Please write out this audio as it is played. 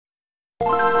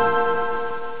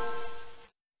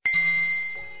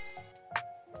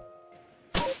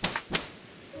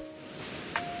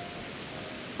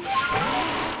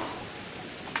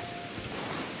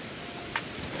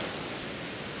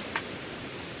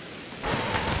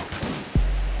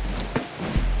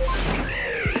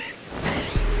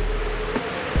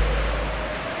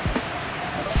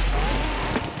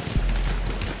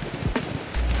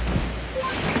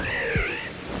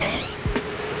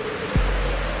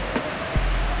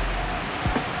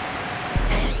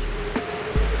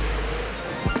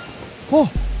Oh,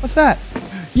 what's that?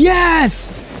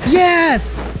 Yes!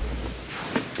 Yes!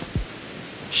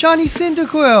 Shiny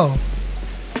Cyndaquil!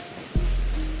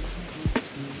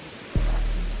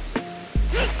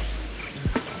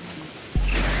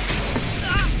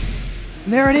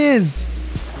 There it is!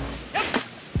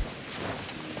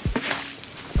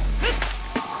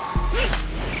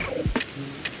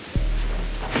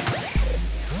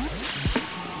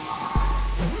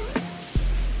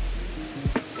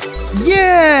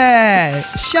 Yeah!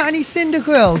 Shiny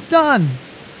Cyndaquil, done!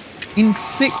 In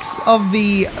 6 of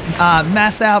the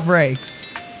mass outbreaks.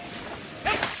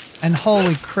 And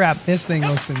holy crap, this thing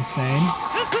looks insane.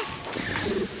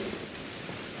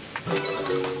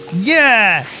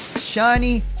 Yeah!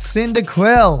 Shiny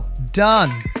Cyndaquil,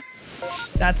 done.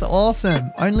 That's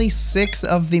awesome. Only 6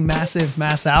 of the massive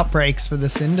mass outbreaks for the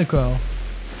Cyndaquil.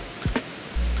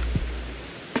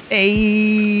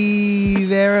 Hey,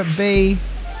 there it be.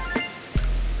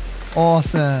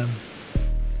 Awesome.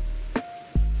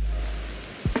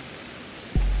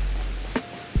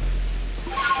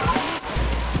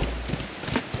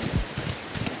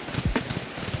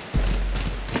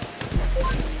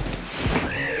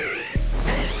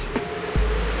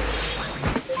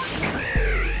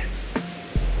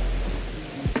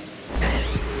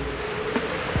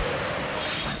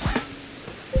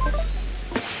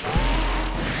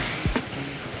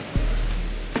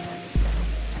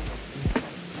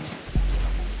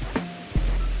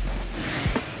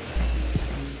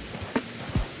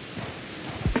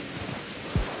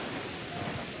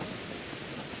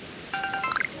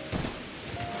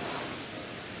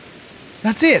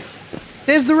 That's it.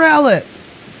 There's the Rowlet.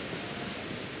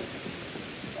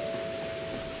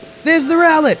 There's the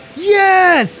Rowlet.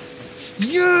 Yes!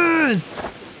 Yes!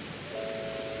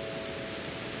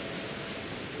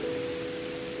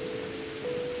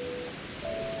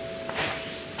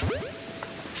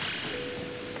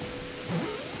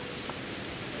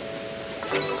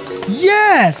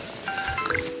 Yes!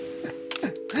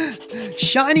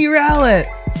 Shiny Rowlet.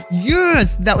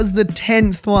 Yes, that was the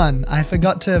 10th one. I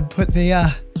forgot to put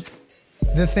the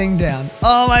thing down.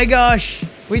 Oh my gosh,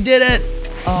 we did it.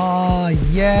 Oh,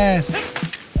 yes.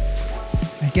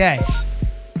 Okay.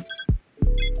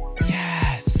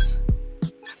 Yes.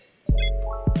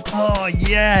 Oh,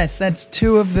 yes, that's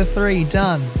 2 of the 3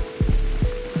 done.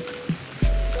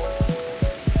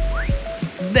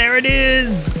 There it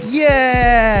is.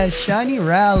 Yeah, shiny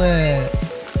Rowlet.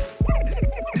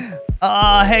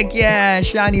 Oh, heck yeah,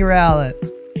 shiny Rowlet.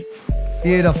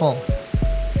 Beautiful.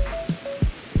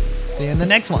 See you in the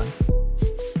next one.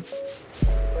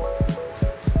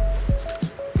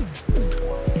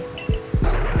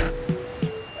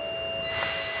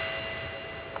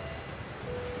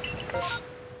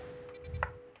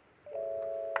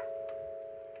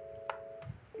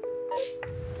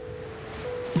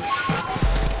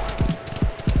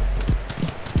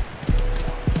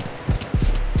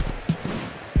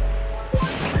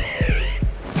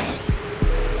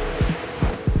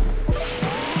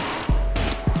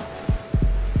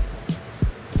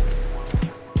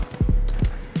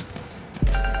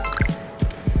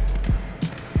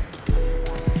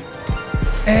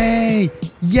 Hey,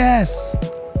 yes,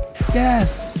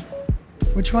 yes.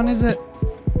 Which one is it?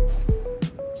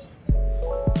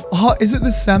 Oh, is it the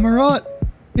Samurott?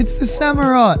 It's the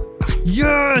Samurott.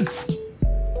 Yes.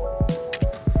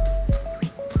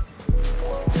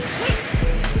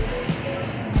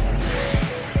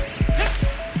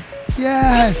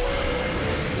 Yes.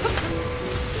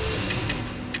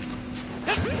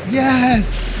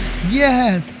 Yes.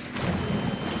 Yes.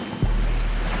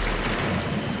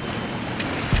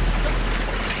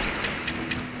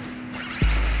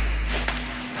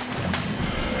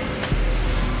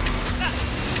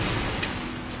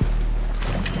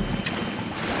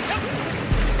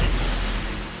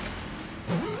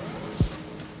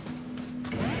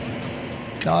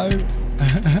 No.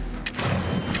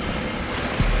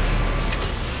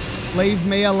 Leave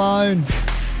me alone.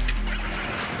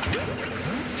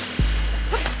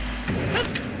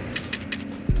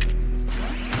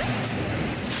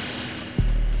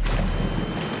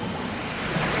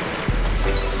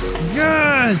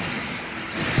 Yes!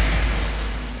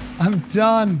 I'm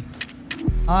done.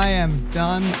 I am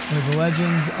done with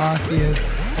Legends Arceus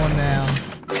for now.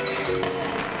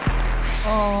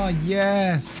 Oh,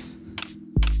 yes.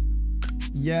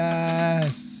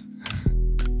 Yes.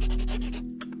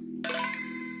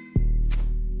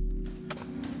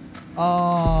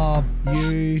 Oh,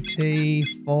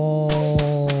 beautiful.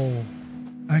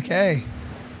 Okay.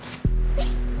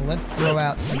 Well, let's throw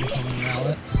out Cindercommon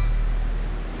Rowlet.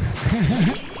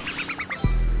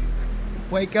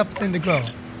 Wake up, Cyndaquil.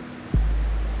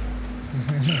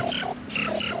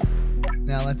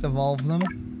 Now let's evolve them.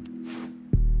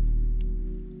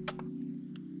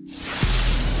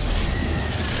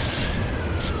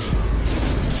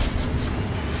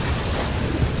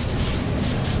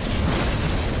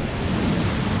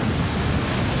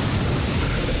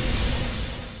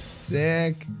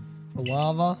 Sick. The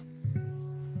lava.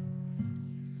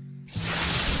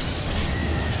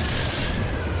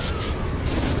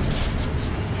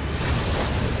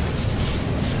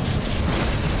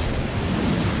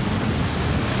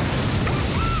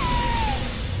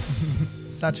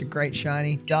 Such a great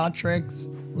shiny. Dartrix.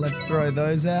 Let's throw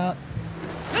those out.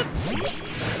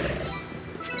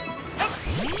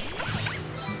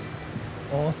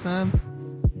 Awesome.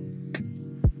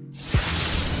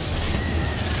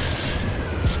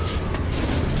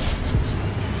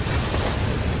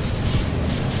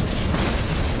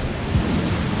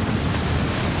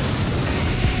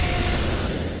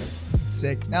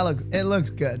 Sick. It looks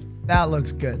good. That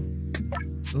looks good.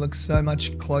 It looks so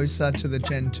much closer to the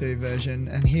Gen 2 version.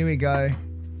 And here we go.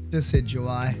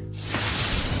 Decidueye.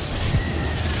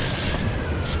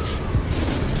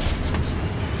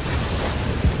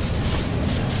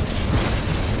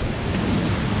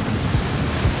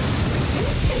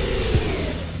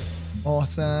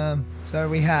 Awesome. So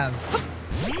we have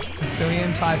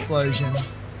Hisuian Typhlosion,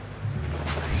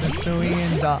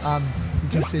 Hisuian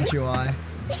Decidueye,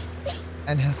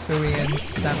 and Hisuian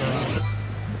Samurott.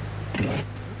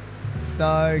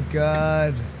 So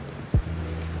good.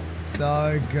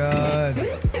 So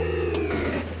good.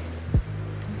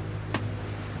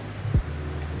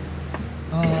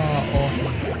 Oh,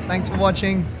 awesome. Thanks for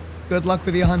watching. Good luck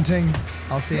with your hunting.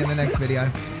 I'll see you in the next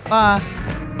video. Bye.